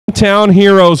Hometown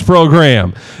Heroes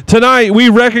program. Tonight, we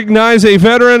recognize a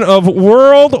veteran of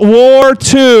World War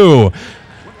II.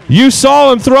 You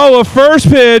saw him throw a first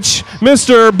pitch,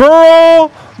 Mr.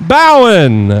 Burl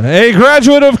Bowen, a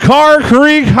graduate of Carr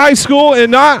Creek High School in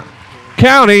Knott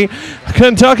County,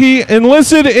 Kentucky,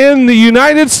 enlisted in the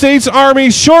United States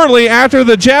Army shortly after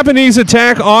the Japanese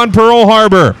attack on Pearl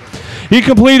Harbor. He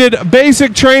completed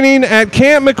basic training at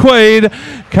Camp McQuaid,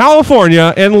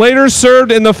 California, and later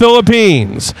served in the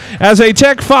Philippines. As a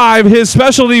Tech 5, his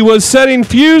specialty was setting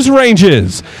fuse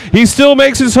ranges. He still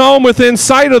makes his home within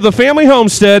sight of the family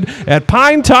homestead at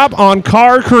Pine Top on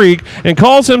Carr Creek and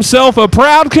calls himself a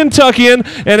proud Kentuckian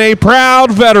and a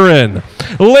proud veteran.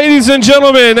 Ladies and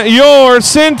gentlemen, your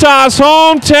Cintas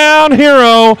hometown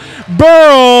hero,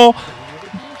 Burl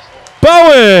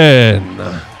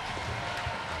Bowen.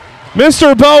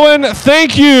 Mr. Bowen,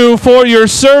 thank you for your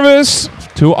service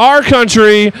to our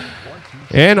country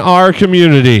and our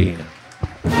community.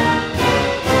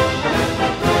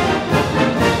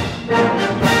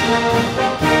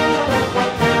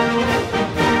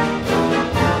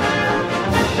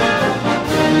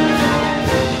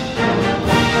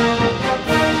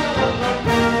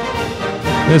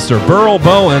 Mr. Burl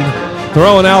Bowen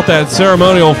throwing out that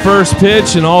ceremonial first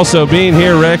pitch and also being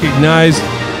here recognized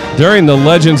during the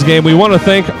Legends game. We want to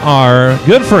thank our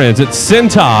good friends at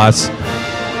Cintas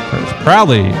for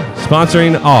proudly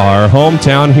sponsoring our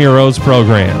Hometown Heroes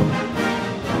program.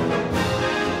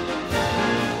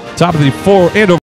 Top of the four and over.